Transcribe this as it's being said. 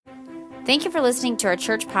Thank you for listening to our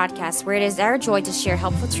church podcast, where it is our joy to share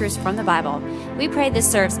helpful truths from the Bible. We pray this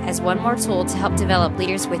serves as one more tool to help develop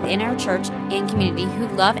leaders within our church and community who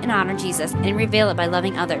love and honor Jesus and reveal it by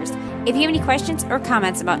loving others. If you have any questions or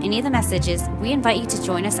comments about any of the messages, we invite you to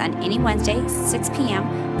join us on any Wednesday, 6 p.m.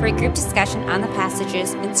 for a group discussion on the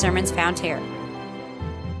passages and sermons found here.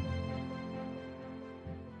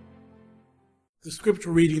 The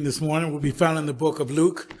scripture reading this morning will be found in the book of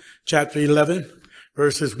Luke, chapter 11,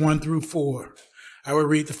 verses 1 through 4. I will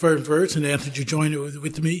read the first verse and ask that you join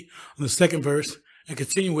with me on the second verse and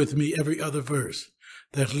continue with me every other verse.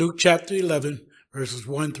 That's Luke chapter 11, verses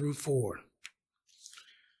 1 through 4.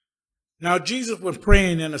 Now Jesus was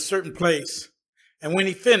praying in a certain place, and when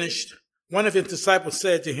he finished, one of his disciples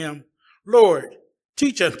said to him, "Lord,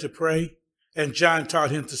 teach us to pray." And John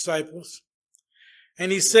taught his disciples.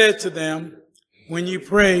 And he said to them, "When you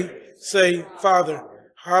pray, say, Father,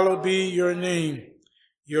 hallowed be your name.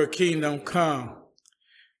 Your kingdom come.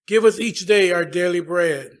 Give us each day our daily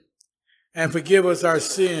bread, and forgive us our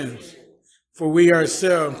sins, for we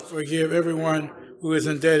ourselves forgive everyone who is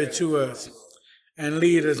indebted to us, and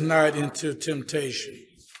lead us not into temptation."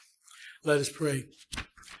 Let us pray.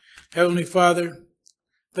 Heavenly Father,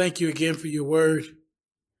 thank you again for your word.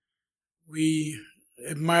 We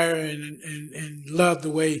admire and love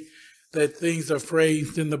the way that things are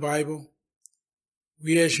phrased in the Bible.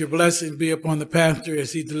 We ask your blessing be upon the pastor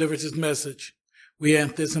as he delivers his message. We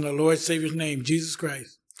ask this in our Lord Savior's name, Jesus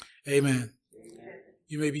Christ. Amen.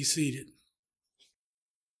 You may be seated.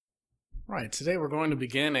 Right, today we're going to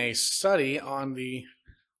begin a study on the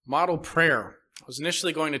model prayer. I was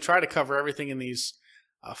initially going to try to cover everything in these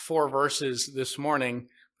 4 verses this morning,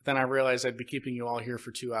 but then I realized I'd be keeping you all here for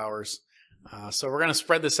 2 hours. So we're going to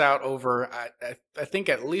spread this out over, I think,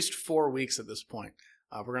 at least 4 weeks at this point.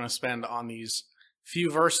 We're going to spend on these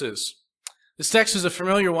few verses. This text is a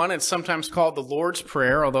familiar one. It's sometimes called the Lord's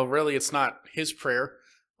Prayer, although really it's not his prayer.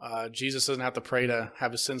 Jesus doesn't have to pray to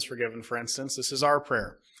have his sins forgiven, for instance. This is our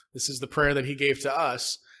prayer. This is the prayer that he gave to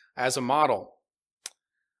us as a model.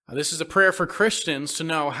 This is a prayer for Christians to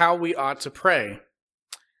know how we ought to pray.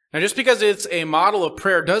 Now, just because it's a model of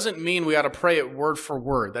prayer doesn't mean we ought to pray it word for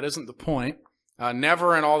word. That isn't the point.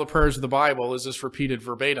 Never in all the prayers of the Bible is this repeated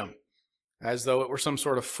verbatim, as though it were some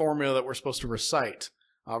sort of formula that we're supposed to recite.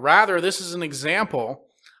 Rather, this is an example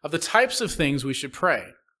of the types of things we should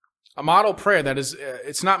pray. A model prayer, that is,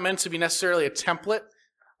 it's not meant to be necessarily a template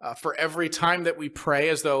for every time that we pray,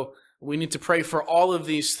 as though we need to pray for all of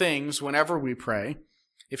these things whenever we pray.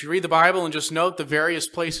 If you read the Bible and just note the various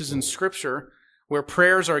places in Scripture where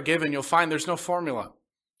prayers are given, you'll find there's no formula.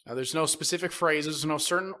 There's no specific phrases, there's no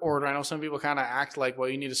certain order. I know some people kind of act like, well,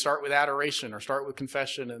 you need to start with adoration or start with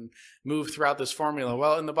confession and move throughout this formula.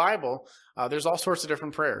 Well, in the Bible, there's all sorts of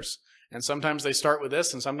different prayers. And sometimes they start with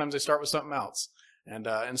this, and sometimes they start with something else.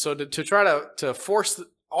 And so to try to force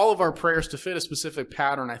all of our prayers to fit a specific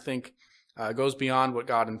pattern, I think, goes beyond what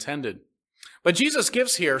God intended. But Jesus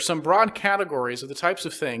gives here some broad categories of the types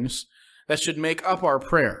of things that should make up our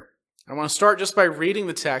prayer. I want to start just by reading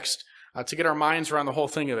the text to get our minds around the whole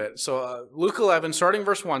thing of it. So Luke 11, starting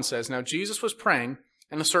verse 1 says, "Now Jesus was praying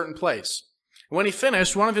in a certain place. And when he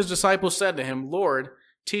finished, one of his disciples said to him, 'Lord,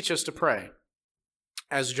 teach us to pray,'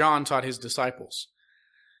 as John taught his disciples.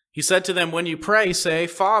 He said to them, 'When you pray, say,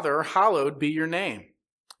 Father, hallowed be your name.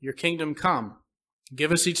 Your kingdom come.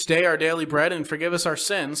 Give us each day our daily bread, and forgive us our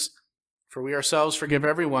sins, for we ourselves forgive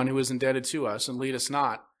everyone who is indebted to us, and lead us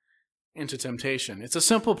not into temptation.'" It's a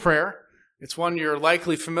simple prayer. It's one you're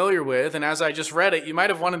likely familiar with, and as I just read it, you might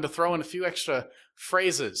have wanted to throw in a few extra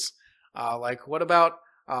phrases, like, what about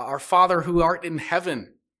our Father who art in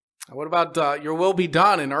heaven? What about your will be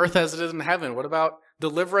done in earth as it is in heaven? What about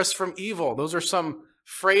deliver us from evil? Those are some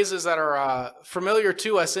phrases that are familiar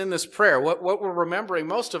to us in this prayer. What we're remembering,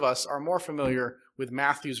 most of us are more familiar with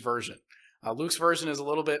Matthew's version. Luke's version is a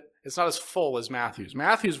little bit, it's not as full as Matthew's.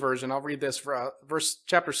 Matthew's version, I'll read this,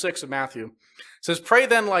 chapter 6 of Matthew. It says, "Pray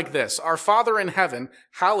then like this, Our Father in heaven,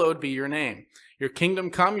 hallowed be your name. Your kingdom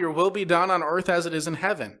come, your will be done on earth as it is in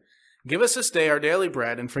heaven. Give us this day our daily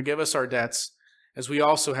bread, and forgive us our debts, as we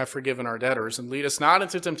also have forgiven our debtors. And lead us not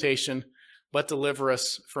into temptation, but deliver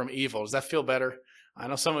us from evil." Does that feel better? I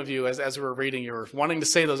know some of you, as we were reading, you were wanting to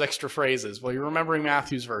say those extra phrases. Well, you're remembering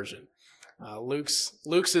Matthew's version. Luke's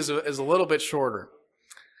is a little bit shorter.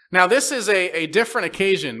 Now, this is a different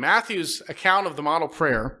occasion. Matthew's account of the model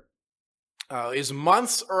prayer is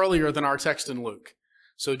months earlier than our text in Luke.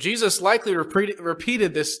 So Jesus likely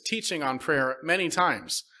repeated this teaching on prayer many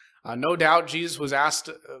times. No doubt Jesus was asked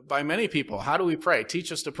by many people, how do we pray?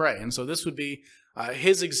 Teach us to pray. And so this would be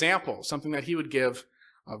his example, something that he would give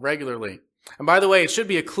regularly. And by the way, it should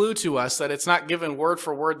be a clue to us that it's not given word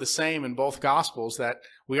for word the same in both Gospels, that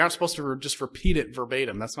we aren't supposed to just repeat it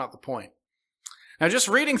verbatim. That's not the point. Now, just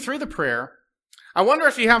reading through the prayer, I wonder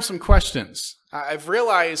if you have some questions. I've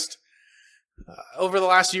realized over the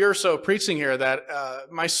last year or so of preaching here that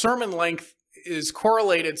my sermon length is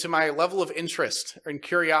correlated to my level of interest and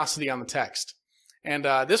curiosity on the text. And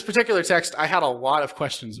this particular text, I had a lot of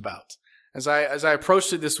questions about. As I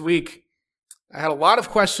approached it this week, I had a lot of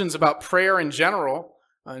questions about prayer in general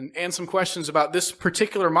and some questions about this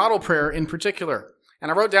particular model prayer in particular.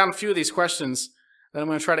 And I wrote down a few of these questions that I'm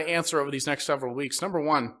going to try to answer over these next several weeks. Number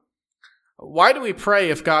one, why do we pray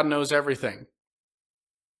if God knows everything?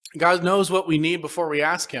 God knows what we need before we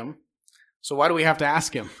ask him, so why do we have to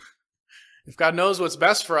ask him? If God knows what's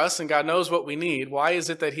best for us and God knows what we need, why is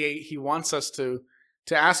it that he wants us to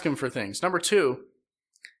ask him for things? Number two,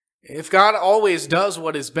 if God always does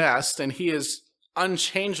what is best and he is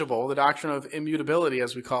unchangeable, the doctrine of immutability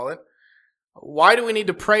as we call it, why do we need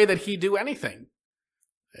to pray that he do anything?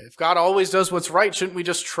 If God always does what's right, shouldn't we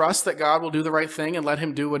just trust that God will do the right thing and let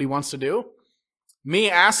him do what he wants to do? Me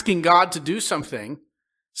asking God to do something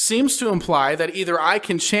seems to imply that either I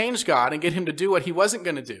can change God and get him to do what he wasn't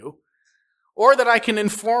going to do, or that I can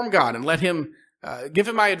inform God and let him give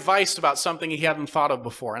him my advice about something he hadn't thought of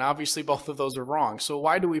before. And obviously both of those are wrong. So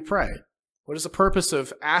why do we pray? What is the purpose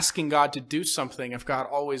of asking God to do something if God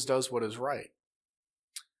always does what is right?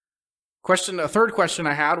 A third question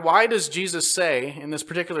I had, why does Jesus say in this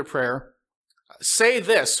particular prayer, say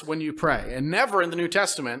this when you pray? And never in the New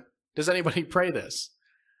Testament does anybody pray this.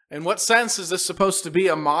 In what sense is this supposed to be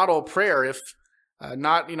a model prayer if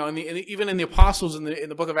not, even in the Apostles in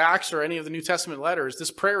the book of Acts or any of the New Testament letters,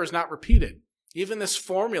 this prayer is not repeated. Even this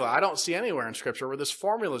formula, I don't see anywhere in Scripture where this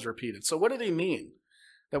formula is repeated. So what did he mean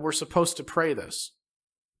that we're supposed to pray this?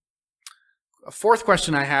 A fourth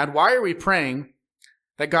question I had, why are we praying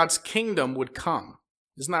that God's kingdom would come?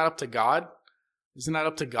 Isn't that up to God? Isn't that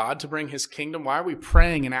up to God to bring his kingdom? Why are we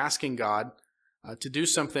praying and asking God to do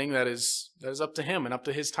something that is up to him and up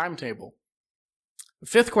to his timetable? The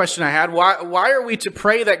fifth question I had, why are we to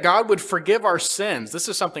pray that God would forgive our sins? This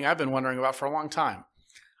is something I've been wondering about for a long time.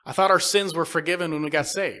 I thought our sins were forgiven when we got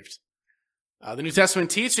saved. The New Testament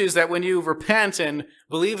teaches that when you repent and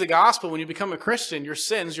believe the gospel, when you become a Christian, your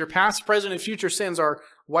sins, your past, present, and future sins are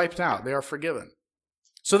wiped out. They are forgiven.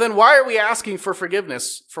 So then why are we asking for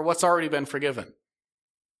forgiveness for what's already been forgiven?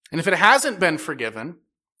 And if it hasn't been forgiven,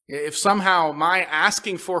 if somehow my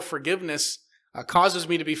asking for forgiveness causes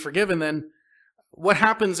me to be forgiven, then what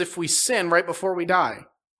happens if we sin right before we die?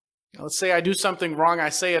 Let's say I do something wrong. I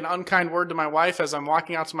say an unkind word to my wife as I'm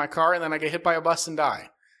walking out to my car, and then I get hit by a bus and die.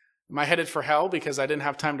 Am I headed for hell because I didn't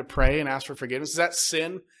have time to pray and ask for forgiveness? Is that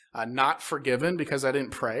sin not forgiven because I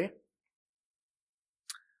didn't pray?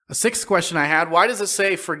 A sixth question I had, why does it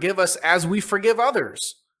say forgive us as we forgive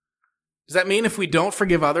others? Does that mean if we don't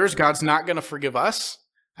forgive others, God's not going to forgive us?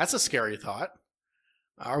 That's a scary thought.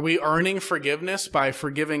 Are we earning forgiveness by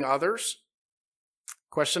forgiving others?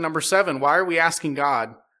 Question number 7, why are we asking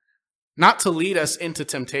God not to lead us into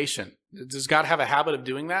temptation? Does God have a habit of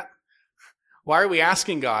doing that? Why are we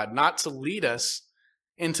asking God not to lead us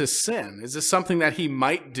into sin? Is this something that he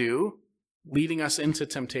might do, leading us into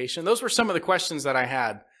temptation? Those were some of the questions that I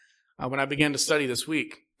had when I began to study this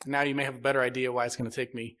week. Now you may have a better idea why it's going to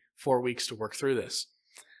take me 4 weeks to work through this.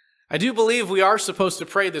 I do believe we are supposed to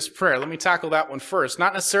pray this prayer. Let me tackle that one first.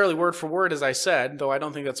 Not necessarily word for word, as I said, though I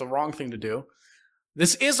don't think that's a wrong thing to do.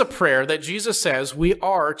 This is a prayer that Jesus says we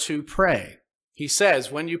are to pray. He says,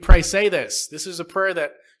 when you pray, say this. This is a prayer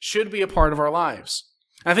that should be a part of our lives.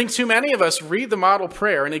 I think too many of us read the model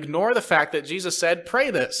prayer and ignore the fact that Jesus said, pray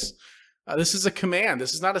this. This is a command.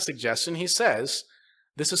 This is not a suggestion. He says,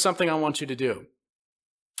 this is something I want you to do.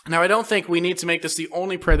 Now, I don't think we need to make this the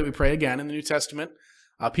only prayer that we pray. Again, in the New Testament,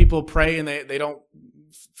 people pray and they don't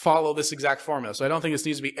follow this exact formula. So I don't think this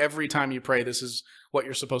needs to be every time you pray, this is what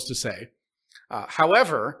you're supposed to say.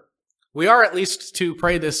 However, we are at least to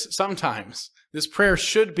pray this sometimes. This prayer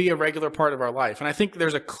should be a regular part of our life. And I think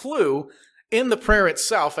there's a clue in the prayer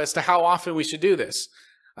itself as to how often we should do this.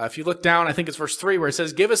 If you look down, I think it's verse 3 where it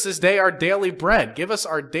says, give us this day our daily bread. Give us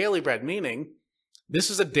our daily bread, meaning this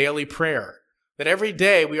is a daily prayer. That every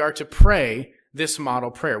day we are to pray this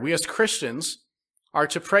model prayer. We as Christians are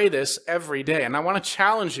to pray this every day. And I want to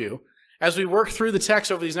challenge you, as we work through the text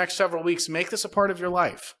over these next several weeks, make this a part of your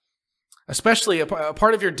life. Especially a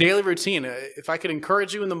part of your daily routine. If I could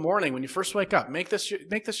encourage you in the morning when you first wake up, make this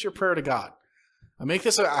your prayer to God. Make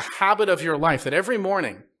this a habit of your life, that every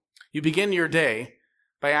morning you begin your day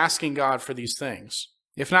by asking God for these things.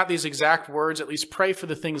 If not these exact words, at least pray for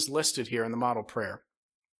the things listed here in the model prayer.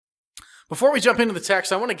 Before we jump into the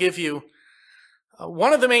text, I want to give you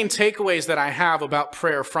one of the main takeaways that I have about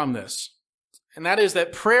prayer from this, and that is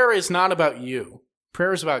that prayer is not about you.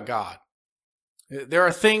 Prayer is about God. There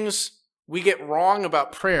are things we get wrong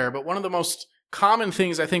about prayer, but one of the most common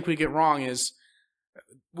things I think we get wrong is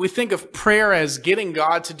we think of prayer as getting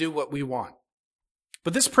God to do what we want.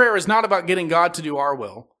 But this prayer is not about getting God to do our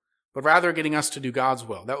will, but rather getting us to do God's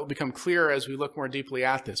will. That will become clearer as we look more deeply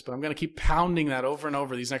at this, but I'm going to keep pounding that over and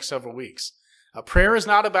over these next several weeks. Prayer is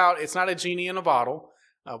it's not a genie in a bottle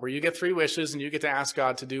where you get 3 wishes and you get to ask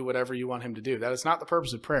God to do whatever you want him to do. That is not the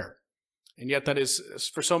purpose of prayer. And yet that is,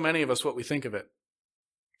 for so many of us, what we think of it.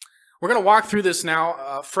 We're going to walk through this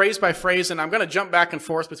now, phrase by phrase, and I'm going to jump back and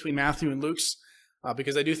forth between Matthew and Luke's,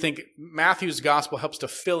 because I do think Matthew's gospel helps to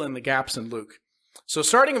fill in the gaps in Luke. So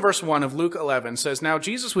starting in verse 1 of Luke 11 says, Now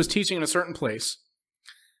Jesus was teaching in a certain place.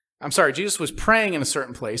 Jesus was praying in a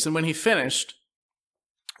certain place, and when he finished,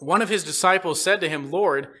 one of his disciples said to him,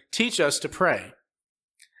 Lord, teach us to pray,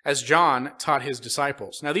 as John taught his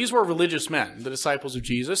disciples. Now these were religious men, the disciples of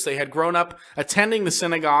Jesus. They had grown up attending the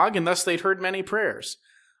synagogue, and thus they'd heard many prayers.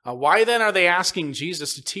 Why then are they asking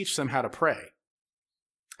Jesus to teach them how to pray?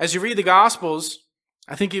 As you read the Gospels,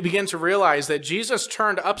 I think you begin to realize that Jesus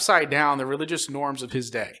turned upside down the religious norms of his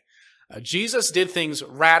day. Jesus did things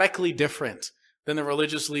radically different than the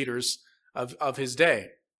religious leaders of his day.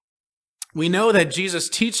 We know that Jesus'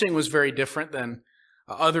 teaching was very different than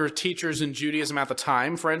other teachers in Judaism at the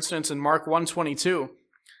time. For instance, in Mark 1:22,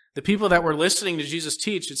 the people that were listening to Jesus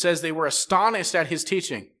teach, it says they were astonished at his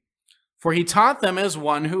teaching, for he taught them as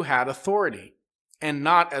one who had authority, and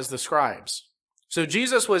not as the scribes. So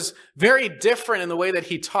Jesus was very different in the way that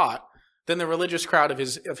he taught than the religious crowd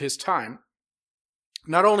of his time.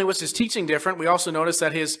 Not only was his teaching different, we also notice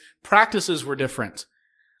that his practices were different,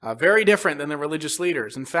 very different than the religious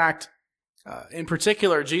leaders. In fact, in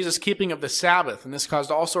particular, Jesus' keeping of the Sabbath, and this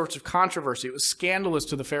caused all sorts of controversy. It was scandalous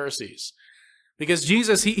to the Pharisees. Because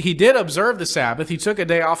Jesus, he did observe the Sabbath. He took a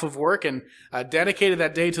day off of work and dedicated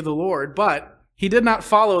that day to the Lord, but he did not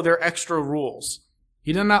follow their extra rules.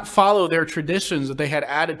 He did not follow their traditions that they had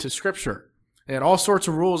added to Scripture. They had all sorts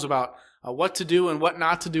of rules about what to do and what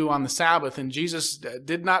not to do on the Sabbath, and Jesus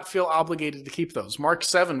did not feel obligated to keep those. Mark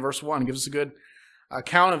 7, verse 1 gives us a good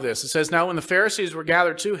account of this. It says, Now when the Pharisees were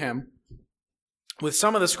gathered to him, with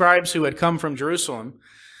some of the scribes who had come from Jerusalem,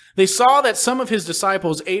 they saw that some of his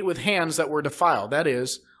disciples ate with hands that were defiled, that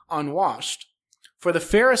is, unwashed. For the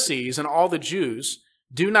Pharisees and all the Jews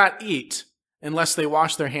do not eat unless they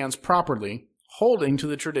wash their hands properly, holding to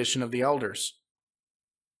the tradition of the elders.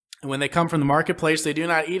 And when they come from the marketplace, they do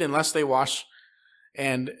not eat unless they wash.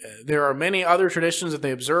 And there are many other traditions that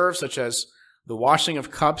they observe, such as the washing of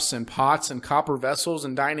cups and pots and copper vessels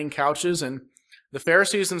and dining couches. And the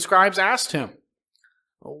Pharisees and scribes asked him,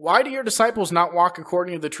 Why do your disciples not walk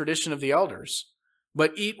according to the tradition of the elders,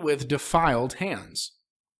 but eat with defiled hands?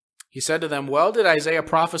 He said to them, Well did Isaiah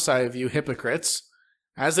prophesy of you hypocrites,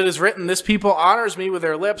 as it is written, This people honors me with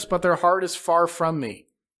their lips, but their heart is far from me.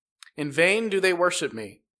 In vain do they worship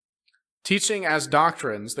me, teaching as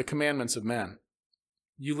doctrines the commandments of men.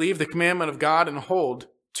 You leave the commandment of God and hold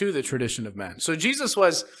to the tradition of men. So Jesus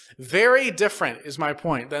was very different, is my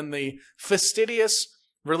point, than the fastidious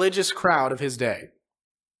religious crowd of his day.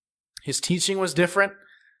 His teaching was different.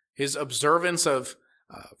 His observance of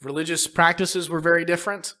religious practices were very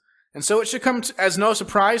different. And so it should come as no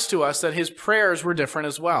surprise to us that his prayers were different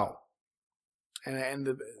as well.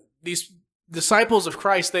 And these disciples of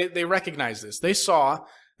Christ, they recognized this. They saw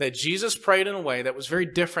that Jesus prayed in a way that was very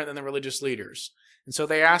different than the religious leaders. And so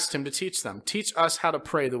they asked him to teach them. Teach us how to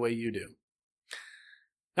pray the way you do.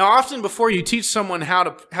 Now, often before you teach someone how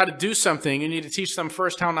to do something, you need to teach them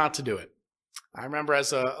first how not to do it. I remember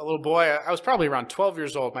as a little boy, I was probably around 12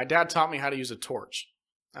 years old. My dad taught me how to use a torch.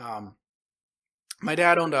 My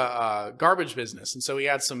dad owned a garbage business, and so he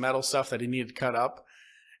had some metal stuff that he needed to cut up.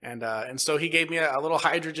 And so he gave me a little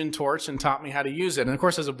hydrogen torch and taught me how to use it. And of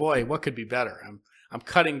course, as a boy, what could be better? I'm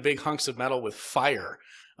cutting big hunks of metal with fire.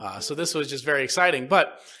 So this was just very exciting.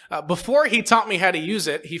 But before he taught me how to use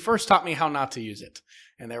it, he first taught me how not to use it.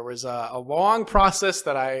 And there was a long process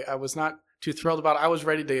that I was not too thrilled about. I was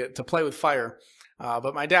ready to play with fire.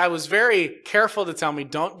 But my dad was very careful to tell me,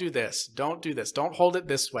 don't do this, don't do this, don't hold it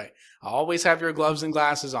this way. Always have your gloves and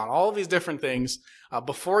glasses on, all of these different things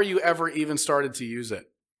before you ever even started to use it.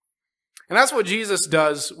 And that's what Jesus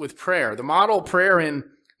does with prayer. The model prayer in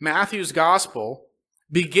Matthew's gospel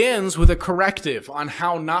begins with a corrective on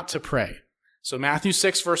how not to pray. So Matthew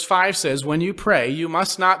 6 verse 5 says, When you pray, you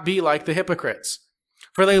must not be like the hypocrites,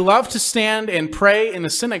 for they love to stand and pray in the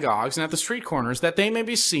synagogues and at the street corners, that they may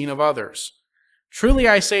be seen of others. Truly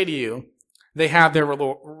I say to you, they have their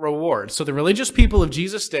reward. So the religious people of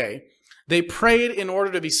Jesus' day, they prayed in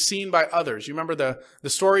order to be seen by others. You remember the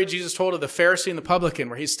story Jesus told of the Pharisee and the publican,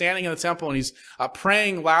 where he's standing in the temple and he's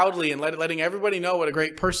praying loudly and letting everybody know what a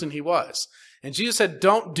great person he was. And Jesus said,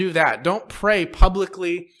 don't do that. Don't pray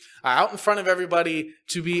publicly out in front of everybody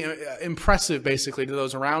to be impressive, basically, to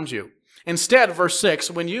those around you. Instead, verse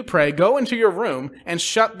 6, when you pray, go into your room and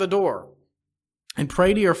shut the door and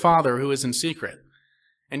pray to your Father who is in secret.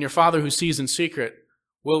 And your Father who sees in secret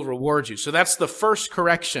will reward you. So that's the first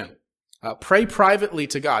correction. Pray privately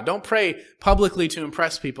to God. Don't pray publicly to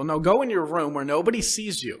impress people. No, go in your room where nobody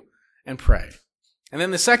sees you and pray. And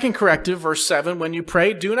then the second corrective, verse 7, when you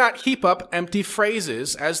pray, do not heap up empty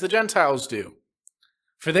phrases as the Gentiles do,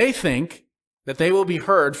 for they think that they will be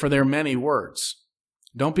heard for their many words.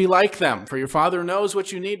 Don't be like them, for your Father knows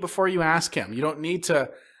what you need before you ask him. You don't need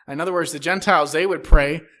to, in other words, the Gentiles, they would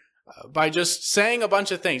pray by just saying a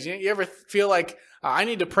bunch of things. You ever feel like, I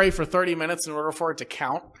need to pray for 30 minutes in order for it to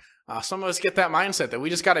count? Some of us get that mindset that we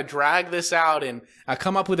just got to drag this out and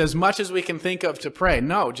come up with as much as we can think of to pray.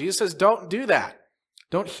 No, Jesus says don't do that.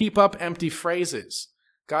 Don't heap up empty phrases.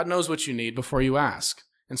 God knows what you need before you ask.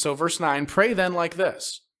 And so verse 9, pray then like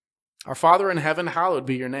this. Our Father in heaven, hallowed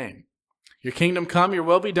be your name. Your kingdom come, your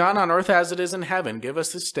will be done on earth as it is in heaven. Give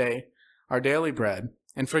us this day our daily bread,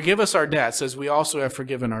 and forgive us our debts as we also have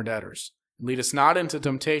forgiven our debtors. Lead us not into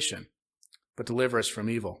temptation, but deliver us from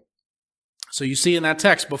evil. So you see in that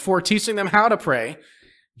text, before teaching them how to pray,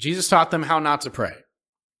 Jesus taught them how not to pray.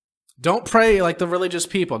 Don't pray like the religious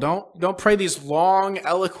people. Don't pray these long,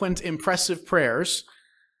 eloquent, impressive prayers.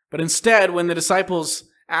 But instead, when the disciples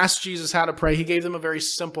asked Jesus how to pray, he gave them a very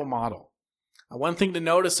simple model. One thing to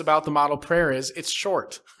notice about the model prayer is it's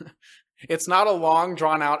short. It's not a long,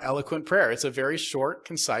 drawn-out, eloquent prayer. It's a very short,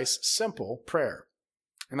 concise, simple prayer.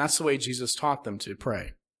 And that's the way Jesus taught them to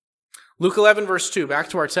pray. Luke 11, verse 2, back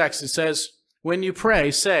to our text, it says, when you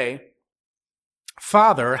pray, say,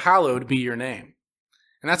 Father, hallowed be your name.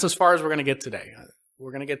 And that's as far as we're going to get today.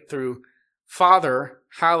 We're going to get through Father,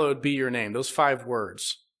 hallowed be your name, those 5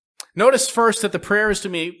 words. Notice first that the prayer is to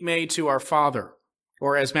be made to our Father,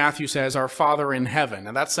 or as Matthew says, our Father in heaven.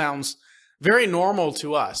 And that sounds very normal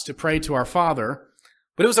to us, to pray to our Father,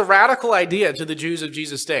 but it was a radical idea to the Jews of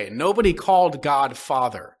Jesus' day. Nobody called God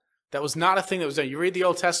Father. That was not a thing that was done. You read the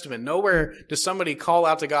Old Testament, nowhere does somebody call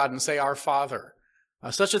out to God and say, our Father.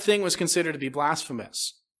 Such a thing was considered to be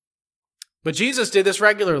blasphemous. But Jesus did this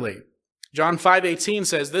regularly. John 5:18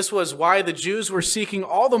 says, this was why the Jews were seeking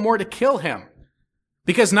all the more to kill him.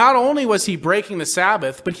 Because not only was he breaking the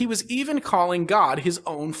Sabbath, but he was even calling God his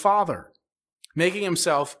own Father, making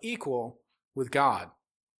himself equal with God.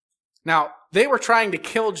 Now, they were trying to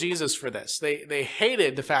kill Jesus for this. They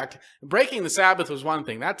hated the fact breaking the Sabbath was one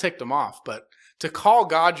thing. That ticked them off. But to call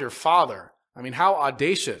God your Father, I mean, how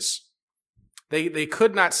audacious. They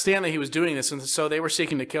could not stand that he was doing this, and so they were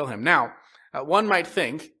seeking to kill him. Now, one might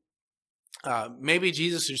think maybe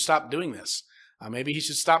Jesus should stop doing this. Maybe he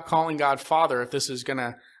should stop calling God Father if this is going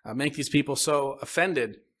to make these people so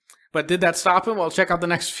offended. But did that stop him? Well, check out the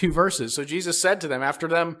next few verses. So Jesus said to them, after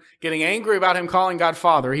them getting angry about him calling God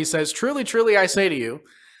Father, he says, truly, truly, I say to you,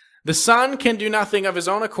 the Son can do nothing of his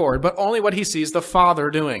own accord, but only what he sees the Father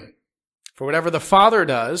doing. For whatever the Father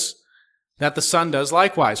does, that the Son does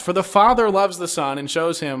likewise. For the Father loves the Son and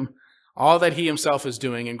shows him all that he himself is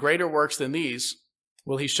doing, and greater works than these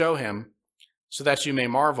will he show him, so that you may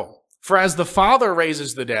marvel. For as the Father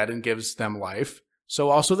raises the dead and gives them life, so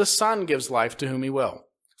also the Son gives life to whom he will.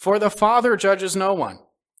 For the Father judges no one,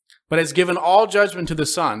 but has given all judgment to the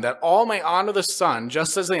Son, that all may honor the Son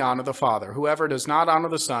just as they honor the Father. Whoever does not honor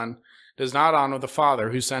the Son does not honor the Father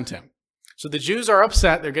who sent him. So the Jews are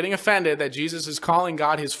upset. They're getting offended that Jesus is calling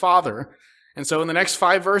God his Father. And so in the next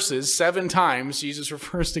 5 verses, 7 times, Jesus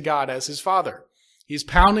refers to God as his Father. He's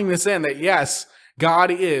pounding this in that, yes, God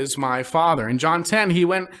is my Father. In John 10, he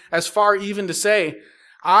went as far even to say,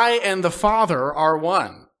 I and the Father are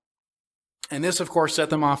one. And this, of course, set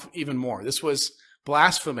them off even more. This was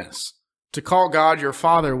blasphemous. To call God your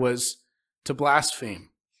Father was to blaspheme,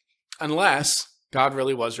 unless God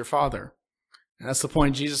really was your Father. And that's the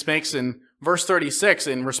point Jesus makes in verse 36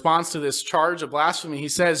 in response to this charge of blasphemy. He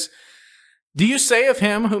says, do you say of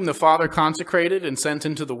him whom the Father consecrated and sent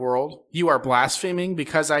into the world, you are blaspheming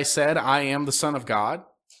because I said I am the Son of God?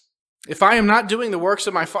 If I am not doing the works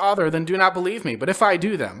of my Father, then do not believe me. But if I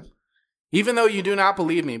do them, even though you do not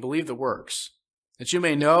believe me, believe the works, that you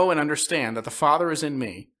may know and understand that the Father is in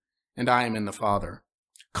me, and I am in the Father.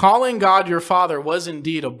 Calling God your Father was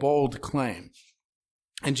indeed a bold claim,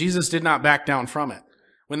 and Jesus did not back down from it.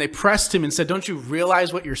 When they pressed him and said, don't you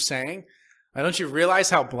realize what you're saying? Don't you realize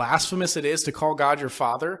how blasphemous it is to call God your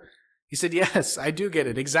Father? He said, yes, I do get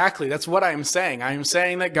it. Exactly. That's what I am saying. I am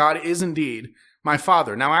saying that God is indeed my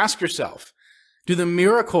Father. Now ask yourself, do the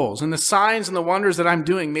miracles and the signs and the wonders that I'm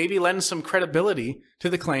doing maybe lend some credibility to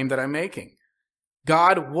the claim that I'm making?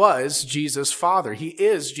 God was Jesus' Father. He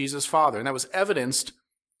is Jesus' Father. And that was evidenced,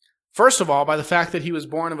 first of all, by the fact that he was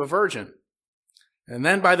born of a virgin. And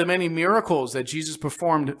then by the many miracles that Jesus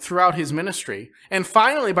performed throughout his ministry. And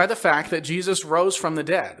finally, by the fact that Jesus rose from the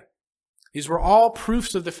dead. These were all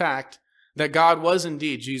proofs of the fact that God was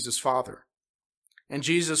indeed Jesus' Father. And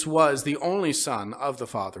Jesus was the only Son of the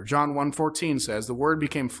Father. John 1:14 says, "The Word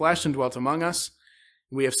became flesh and dwelt among us.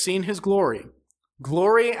 We have seen his glory.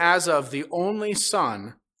 Glory as of the only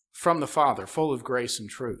Son from the Father, full of grace and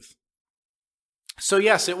truth." So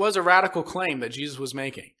yes, it was a radical claim that Jesus was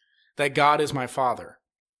making, that God is my Father.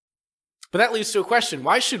 But that leads to a question.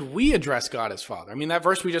 Why should we address God as Father? I mean, that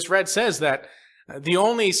verse we just read says that the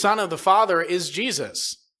only Son of the Father is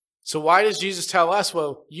Jesus. So why does Jesus tell us,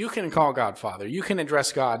 well, you can call God Father. You can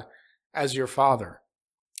address God as your Father.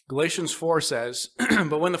 Galatians 4 says,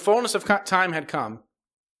 "But when the fullness of time had come,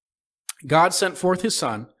 God sent forth his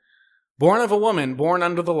Son, born of a woman, born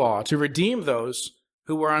under the law, to redeem those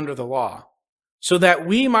who were under the law, so that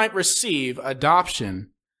we might receive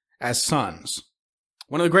adoption as sons."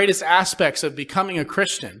 One of the greatest aspects of becoming a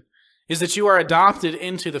Christian is that you are adopted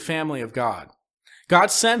into the family of God. God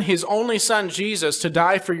sent his only Son, Jesus, to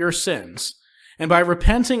die for your sins. And by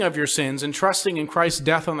repenting of your sins and trusting in Christ's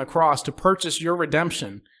death on the cross to purchase your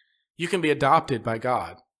redemption, you can be adopted by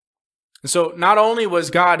God. And so not only was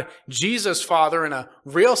God Jesus' Father in a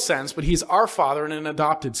real sense, but he's our Father in an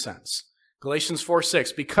adopted sense. Galatians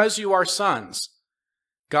 4:6, "Because you are sons,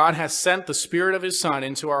 God has sent the Spirit of his Son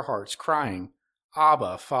into our hearts, crying,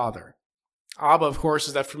 'Abba, Father.'" Abba, of course,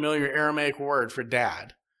 is that familiar Aramaic word for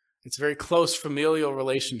dad. It's a very close familial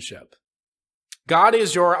relationship. God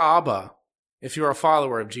is your Abba if you're a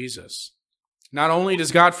follower of Jesus. Not only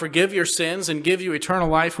does God forgive your sins and give you eternal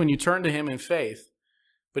life when you turn to him in faith,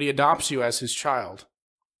 but he adopts you as his child.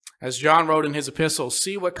 As John wrote in his epistle,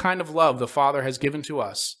 "See what kind of love the Father has given to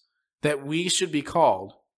us, that we should be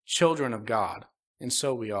called children of God." And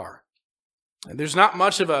so we are. And there's not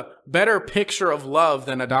much of a better picture of love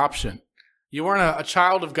than adoption. You weren't a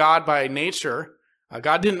child of God by nature.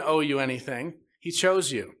 God didn't owe you anything. He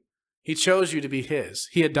chose you. He chose you to be his.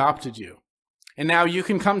 He adopted you. And now you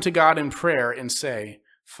can come to God in prayer and say,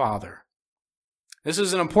 "Father." This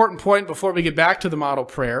is an important point before we get back to the model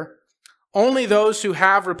prayer. Only those who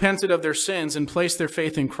have repented of their sins and placed their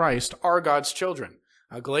faith in Christ are God's children.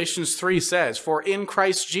 Galatians 3 says, "For in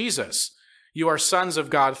Christ Jesus you are sons of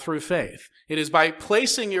God through faith." It is by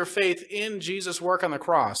placing your faith in Jesus' work on the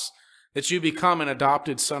cross that you become an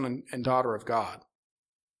adopted son and daughter of God.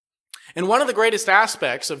 And one of the greatest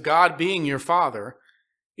aspects of God being your Father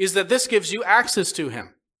is that this gives you access to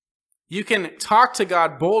him. You can talk to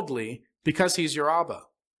God boldly because he's your Abba.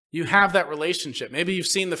 You have that relationship. Maybe you've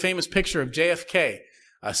seen the famous picture of JFK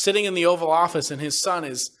sitting in the Oval Office and his son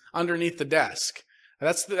is underneath the desk.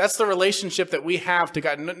 That's the relationship that we have to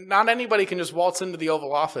God. Not anybody can just waltz into the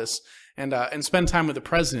Oval Office and spend time with the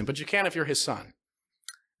president, but you can if you're his son.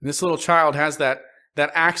 And this little child has that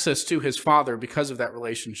access to his Father because of that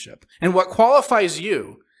relationship. And what qualifies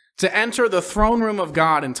you to enter the throne room of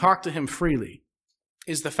God and talk to him freely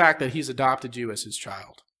is the fact that he's adopted you as his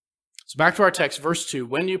child. So back to our text, verse 2.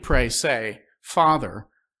 "When you pray, say, 'Father,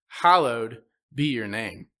 hallowed be your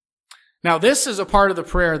name.'" Now, this is a part of the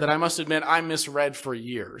prayer that I must admit I misread for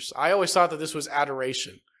years. I always thought that this was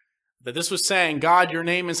adoration, that this was saying, "God, your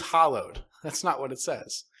name is hallowed." That's not what it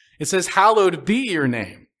says. It says, "Hallowed be your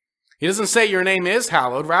name." He doesn't say your name is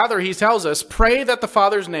hallowed. Rather, he tells us, pray that the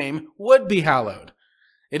Father's name would be hallowed.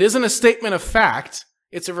 It isn't a statement of fact.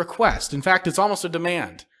 It's a request. In fact, it's almost a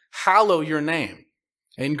demand. Hallow your name.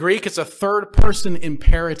 In Greek, it's a third-person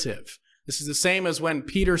imperative. This is the same as when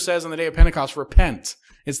Peter says on the day of Pentecost, repent.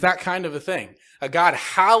 It's that kind of a thing. God,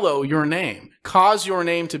 hallow your name. Cause your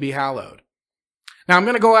name to be hallowed. Now, I'm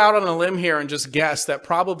going to go out on a limb here and just guess that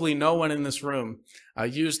probably no one in this room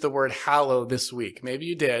used the word hallow this week. Maybe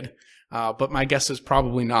you did, but my guess is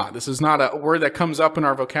probably not. This is not a word that comes up in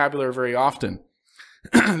our vocabulary very often.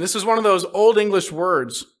 This is one of those old English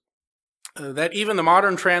words that even the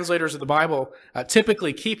modern translators of the Bible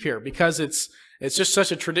typically keep here because it's just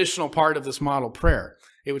such a traditional part of this model prayer.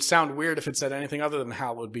 It would sound weird if it said anything other than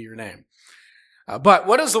hallowed be your name. But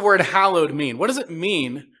what does the word hallowed mean? What does it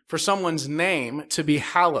mean for someone's name to be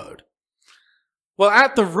hallowed? Well,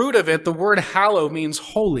 at the root of it, the word hallow means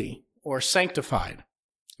holy or sanctified.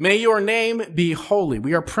 May your name be holy.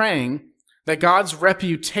 We are praying that God's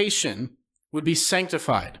reputation would be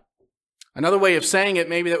sanctified. Another way of saying it,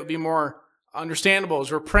 maybe that would be more understandable,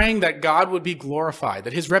 is we're praying that God would be glorified,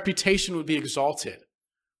 that his reputation would be exalted.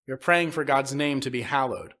 We're praying for God's name to be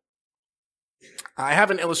hallowed. I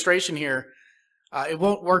have an illustration here. It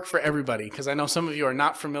won't work for everybody because I know some of you are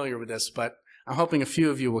not familiar with this, but I'm hoping a few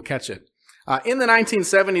of you will catch it. In the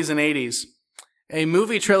 1970s and 80s, a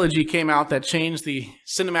movie trilogy came out that changed the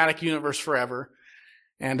cinematic universe forever.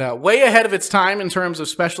 And way ahead of its time in terms of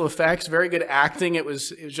special effects, very good acting. It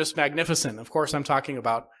was just magnificent. Of course, I'm talking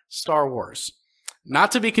about Star Wars.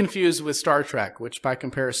 Not to be confused with Star Trek, which by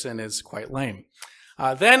comparison is quite lame.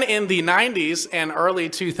 Then in the 90s and early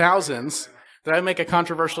 2000s, did I make a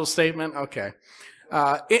controversial statement? Okay.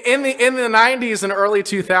 In the 90s and early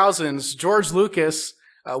 2000s, George Lucas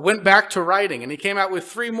went back to writing, and he came out with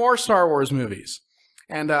 3 more Star Wars movies.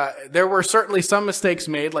 And there were certainly some mistakes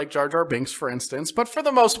made, like Jar Jar Binks, for instance. But for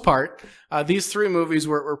the most part, these 3 movies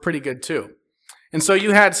were pretty good, too. And so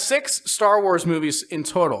you had 6 Star Wars movies in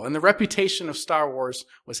total. And the reputation of Star Wars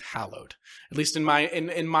was hallowed. At least in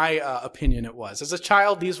my opinion, it was. As a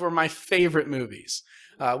child, these were my favorite movies.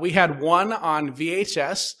 We had one on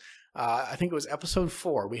VHS. I think it was episode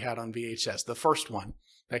 4 we had on VHS, the first one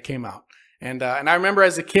that came out. And I remember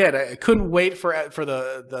as a kid, I couldn't wait for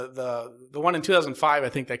the one in 2005, I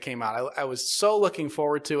think, that came out. I was so looking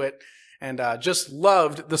forward to it and just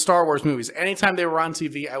loved the Star Wars movies. Anytime they were on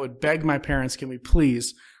TV, I would beg my parents, can we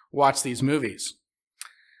please watch these movies?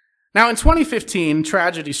 Now, in 2015,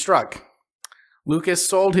 tragedy struck. Lucas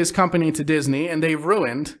sold his company to Disney, and they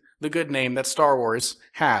ruined the good name that Star Wars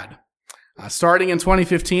had. Starting in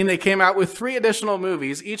 2015, they came out with 3 additional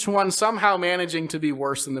movies, each one somehow managing to be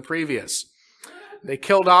worse than the previous. They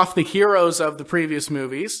killed off the heroes of the previous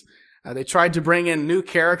movies. They tried to bring in new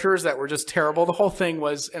characters that were just terrible. The whole thing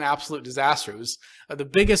was an absolute disaster. It was the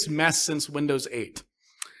biggest mess since Windows 8.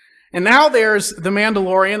 And now there's The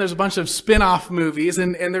Mandalorian. There's a bunch of spin-off movies,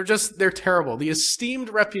 and they're terrible. The esteemed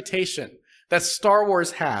reputation that Star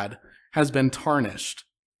Wars had has been tarnished.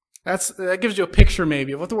 That gives you a picture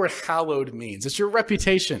maybe of what the word hallowed means. It's your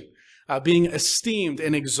reputation being esteemed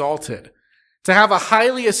and exalted. To have a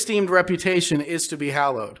highly esteemed reputation is to be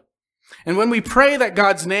hallowed. And when we pray that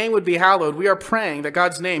God's name would be hallowed, we are praying that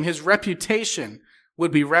God's name, his reputation,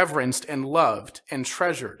 would be reverenced and loved and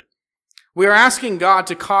treasured. We are asking God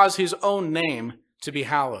to cause his own name to be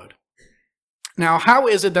hallowed. Now, how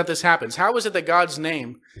is it that this happens? How is it that God's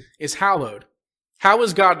name is hallowed? How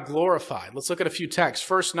is God glorified? Let's look at a few texts.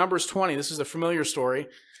 First, Numbers 20. This is a familiar story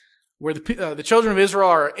where the children of Israel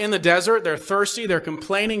are in the desert. They're thirsty. They're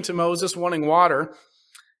complaining to Moses, wanting water.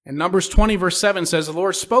 And Numbers 20, verse 7 says, the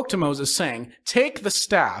Lord spoke to Moses, saying, take the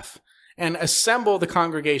staff and assemble the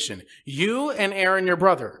congregation, you and Aaron your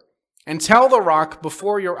brother, and tell the rock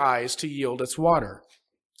before your eyes to yield its water.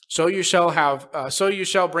 So you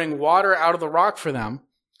shall bring water out of the rock for them,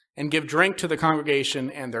 and give drink to the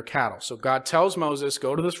congregation and their cattle. So God tells Moses,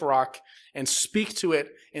 go to this rock and speak to it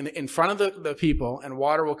in front of the people, and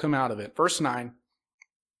water will come out of it. Verse 9,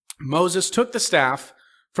 Moses took the staff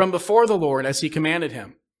from before the Lord as he commanded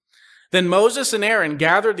him. Then Moses and Aaron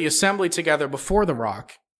gathered the assembly together before the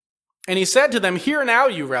rock. And he said to them, hear now,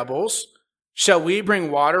 you rebels, shall we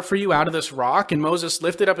bring water for you out of this rock? And Moses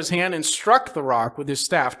lifted up his hand and struck the rock with his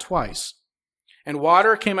staff twice. And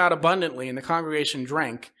water came out abundantly, and the congregation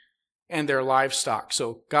drank, and their livestock.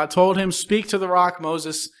 So God told him, speak to the rock.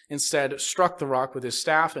 Moses instead struck the rock with his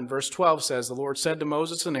staff. And verse 12 says, the Lord said to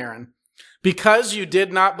Moses and Aaron, because you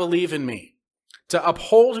did not believe in me, to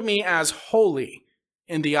uphold me as holy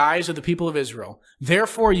in the eyes of the people of Israel,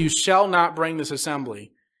 therefore you shall not bring this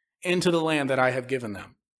assembly into the land that I have given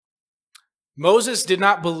them. Moses did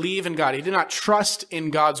not believe in God. He did not trust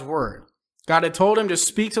in God's word. God had told him to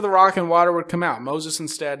speak to the rock and water would come out. Moses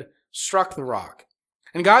instead struck the rock.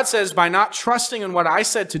 And God says, by not trusting in what I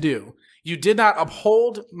said to do, you did not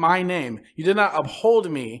uphold my name. You did not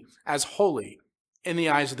uphold me as holy in the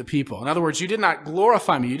eyes of the people. In other words, you did not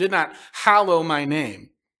glorify me. You did not hallow my name.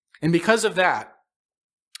 And because of that,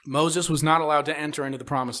 Moses was not allowed to enter into the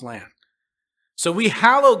promised land. So we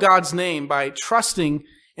hallow God's name by trusting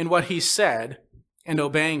in what he said and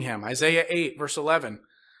obeying him. Isaiah 8, verse 11.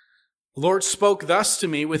 The Lord spoke thus to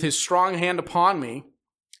me with his strong hand upon me,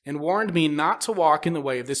 and warned me not to walk in the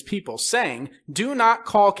way of this people, saying, do not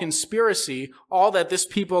call conspiracy all that this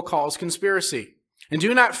people calls conspiracy, and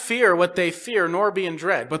do not fear what they fear, nor be in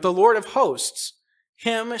dread. But the Lord of hosts,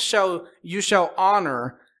 him you shall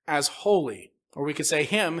honor as holy. Or we could say,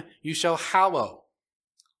 him you shall hallow.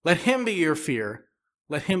 Let him be your fear,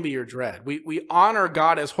 let him be your dread. We honor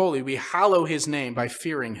God as holy. We hallow his name by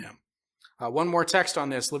fearing him. One more text on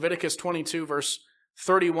this, Leviticus 22, verse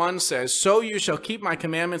 31 says, "So you shall keep my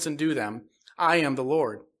commandments and do them. I am the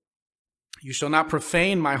Lord. You shall not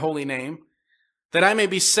profane my holy name, that I may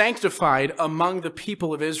be sanctified among the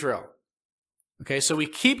people of Israel." Okay, so we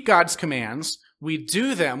keep God's commands, we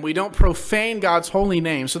do them, we don't profane God's holy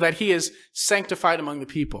name so that he is sanctified among the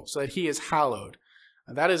people, so that he is hallowed.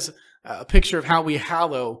 That is a picture of how we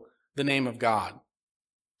hallow the name of God.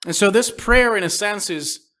 And so this prayer, in a sense,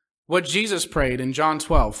 is what Jesus prayed in John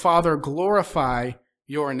 12. Father, glorify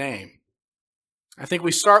your name. I think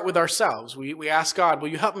we start with ourselves. We ask God, will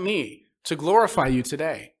you help me to glorify you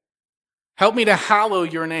today? Help me to hallow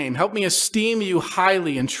your name. Help me esteem you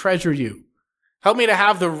highly and treasure you. Help me to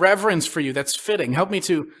have the reverence for you that's fitting. Help me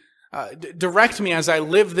to direct me as I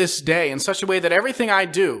live this day in such a way that everything I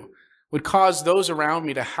do would cause those around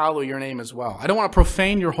me to hallow your name as well. I don't want to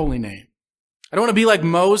profane your holy name. I don't want to be like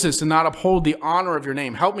Moses and not uphold the honor of your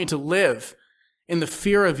name. Help me to live in the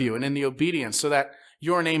fear of you and in the obedience so that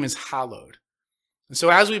your name is hallowed. And so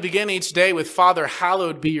as we begin each day with Father,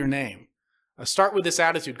 hallowed be your name, start with this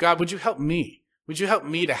attitude. God, would you help me? Would you help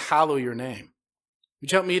me to hallow your name?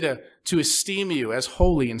 Would you help me to esteem you as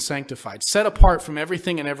holy and sanctified, set apart from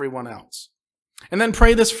everything and everyone else? And then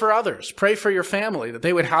pray this for others. Pray for your family, that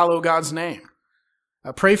they would hallow God's name.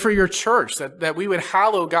 Pray for your church, that we would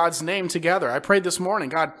hallow God's name together. I prayed this morning,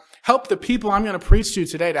 God, help the people I'm going to preach to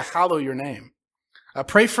today to hallow your name.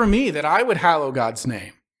 Pray for me that I would hallow God's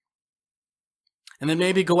name. And then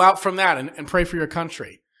maybe go out from that and pray for your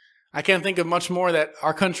country. I can't think of much more that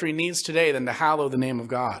our country needs today than to hallow the name of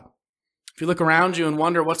God. If you look around you and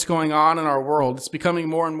wonder what's going on in our world, it's becoming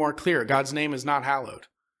more and more clear. God's name is not hallowed.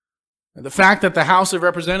 The fact that the House of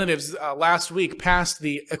Representatives last week passed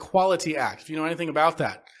the Equality Act, if you know anything about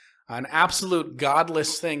that, an absolute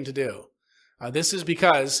godless thing to do. This is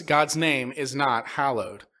because God's name is not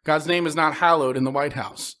hallowed. God's name is not hallowed in the White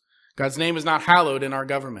House. God's name is not hallowed in our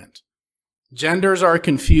government. Genders are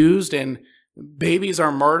confused and babies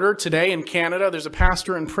are murdered. Today in Canada, there's a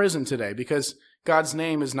pastor in prison today because God's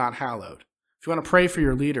name is not hallowed. If you want to pray for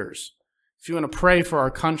your leaders, if you want to pray for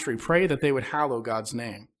our country, pray that they would hallow God's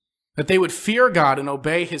name, that they would fear God and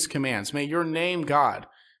obey his commands. May your name, God,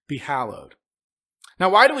 be hallowed. Now,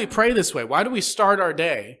 why do we pray this way? Why do we start our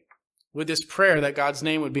day with this prayer that God's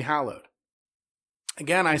name would be hallowed?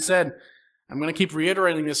 Again, I said, I'm going to keep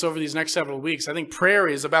reiterating this over these next several weeks. I think prayer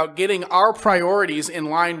is about getting our priorities in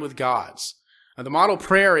line with God's. The model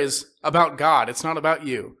prayer is about God. It's not about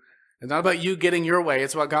you. It's not about you getting your way.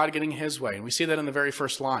 It's about God getting his way. And we see that in the very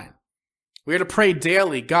first line. We are to pray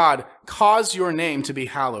daily, God, cause your name to be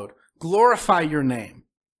hallowed. Glorify your name.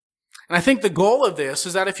 And I think the goal of this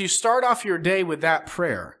is that if you start off your day with that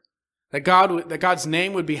prayer, that God's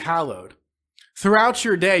name would be hallowed, throughout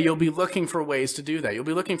your day, you'll be looking for ways to do that. You'll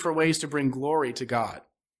be looking for ways to bring glory to God.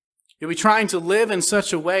 You'll be trying to live in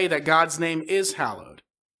such a way that God's name is hallowed.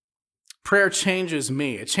 Prayer changes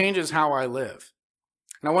me. It changes how I live.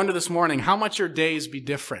 And I wonder this morning, how much your days be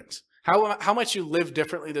different? How much you live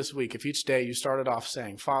differently this week if each day you started off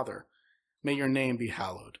saying, Father, may your name be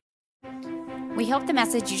hallowed. We hope the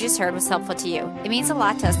message you just heard was helpful to you. It means a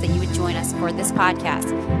lot to us that you would join us for this podcast.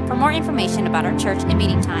 For more information about our church and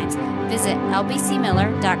meeting times, visit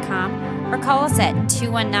lbcmiller.com or call us at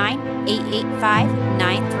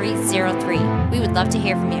 219-885-9303. We would love to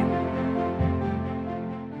hear from you.